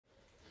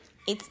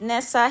It's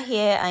Nessa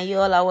here, and you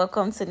all are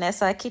welcome to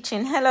Nessa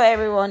Kitchen. Hello,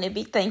 everyone. A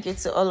big thank you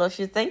to all of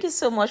you. Thank you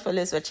so much for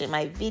watching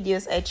my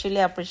videos. I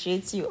truly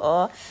appreciate you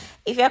all.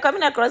 If you are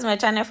coming across my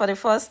channel for the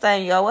first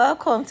time, you are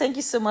welcome. Thank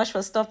you so much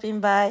for stopping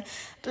by.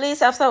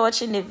 Please, after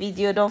watching the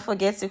video, don't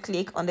forget to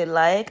click on the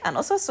like and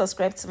also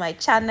subscribe to my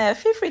channel.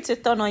 Feel free to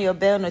turn on your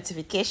bell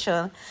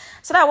notification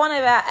so that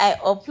whenever I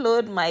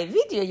upload my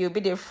video, you'll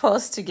be the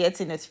first to get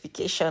a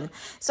notification.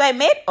 So I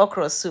made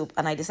okra soup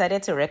and I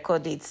decided to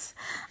record it.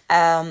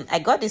 I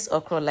got this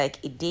okra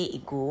like a day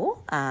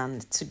ago,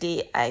 and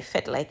today I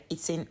felt like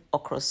eating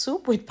okra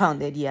soup with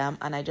pounded yam,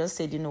 and I just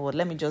said, you know what,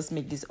 let me just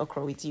make this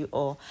okra with you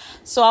all.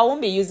 So I won't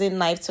be using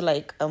knife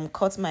to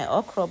cut my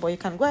okra, but you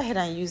can go ahead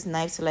and use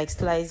knife to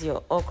slice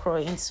your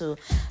okra into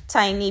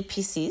tiny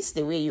pieces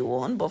the way you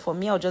want. But for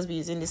me, I'll just be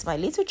using this my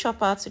little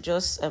chopper to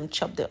just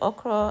chop the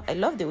okra. I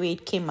love the way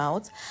it came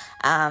out,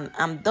 and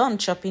I'm done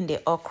chopping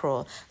the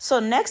okra. So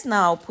next,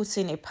 now I'll put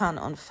in a pan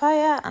on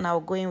fire, and I'll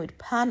go in with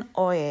palm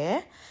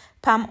oil.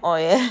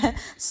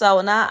 So I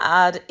will now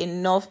add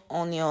enough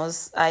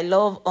onions. I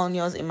love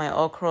onions in my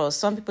okra.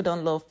 Some people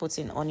don't love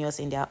putting onions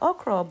in their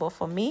okra, but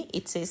for me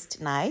it tastes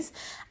nice.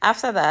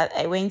 After that,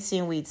 I went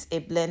in with a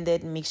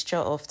blended mixture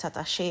of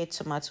tatashe,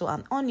 tomato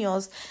and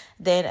onions.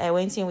 Then I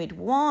went in with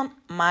one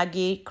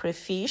Maggi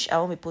crayfish. I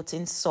will be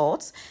putting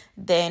salt.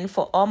 Then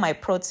for all my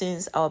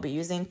proteins, I'll be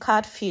using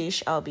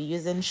catfish, I'll be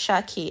using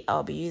shaki,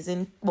 I'll be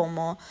using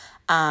pomo,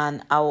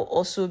 and I will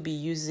also be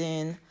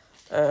using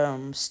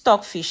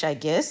stockfish, I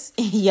guess.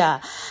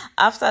 Yeah,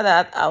 after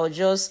that I'll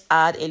just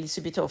add a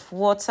little bit of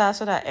water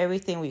so that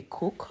everything will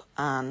cook,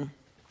 and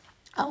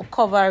I'll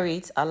cover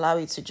it, allow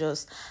it to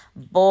just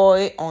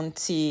boil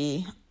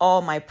until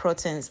all my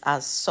proteins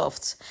are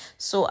soft.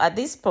 So at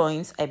this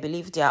point, I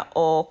believe they are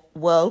all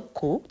well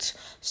cooked.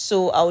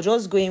 So I'll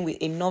just go in with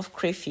enough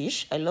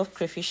crayfish. I love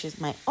crayfish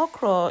is my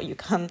okra. You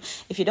can,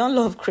 if you don't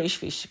love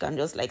crayfish, you can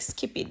just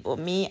skip it. But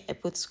me, I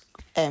put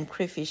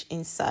crayfish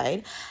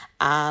inside,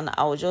 and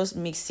I'll just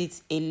mix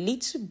it a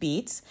little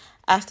bit.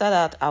 After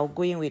that, I'll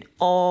go in with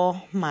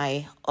all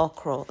my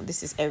okra.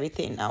 This is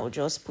everything. I'll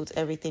just put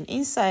everything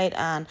inside,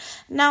 and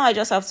now I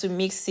just have to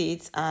mix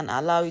it and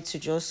allow it to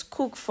just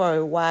cook for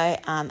a while,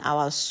 and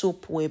our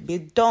soup will be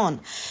done.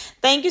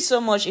 Thank you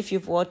so much if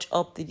you've watched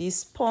up to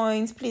this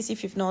point. Please,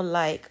 if you've not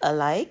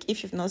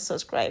if you've not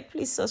subscribed,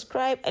 please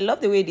subscribe. I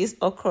love the way this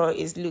okra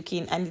is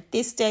looking, and it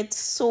tasted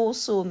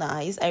so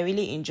nice. I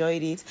really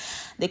enjoyed it.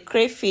 The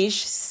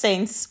crayfish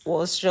scent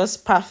was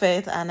just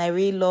perfect, and I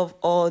really love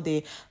all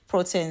the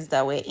proteins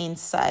that were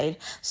inside.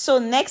 So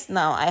next,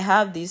 now I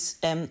have this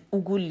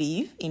ugu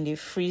leaf in the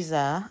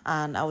freezer,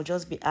 and I'll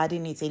just be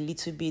adding it a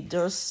little bit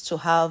just to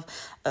have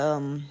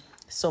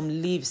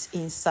some leaves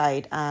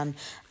inside, and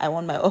I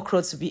want my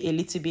okra to be a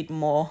little bit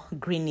more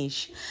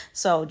greenish.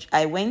 So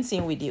I went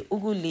in with the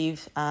ugu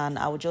leaf, and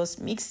I'll just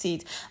mix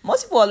it.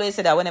 Most people always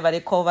say that whenever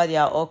they cover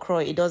their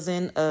okra, it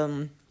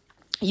doesn't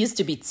used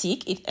to be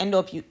thick, it end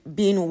up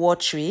being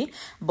watery.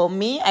 But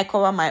me, I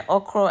cover my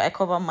okra, I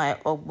cover my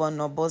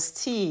ogbono, but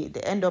still they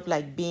end up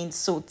being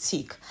so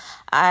thick.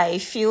 I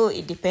feel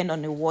it depends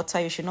on the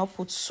water. You should not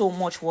put so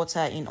much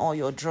water in all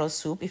your draw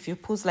soup. If you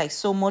put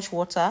so much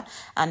water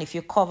and if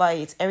you cover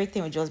it,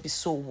 everything will just be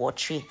so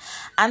watery.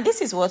 And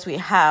this is what we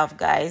have,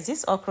 guys.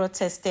 This okra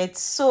tasted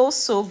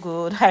so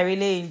good. I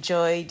really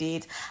enjoyed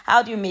it.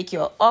 How do you make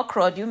your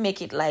okra? Do you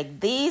make it like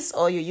this,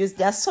 or you use,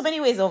 there are so many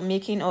ways of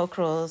making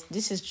okras.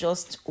 This is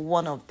just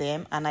one of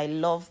them, and I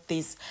love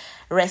this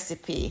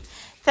recipe.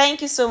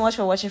 Thank you so much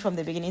for watching from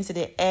the beginning to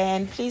the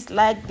end. Please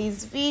like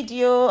this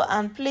video,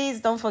 and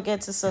please don't forget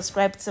to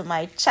subscribe to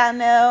my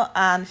channel,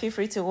 and feel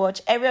free to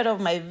watch every other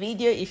of my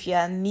video if you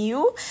are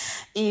new.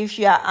 If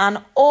you are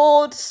an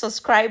old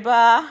subscriber,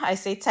 I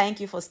say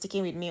thank you for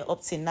sticking with me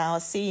up till now.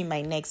 See you in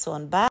my next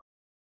one. Bye.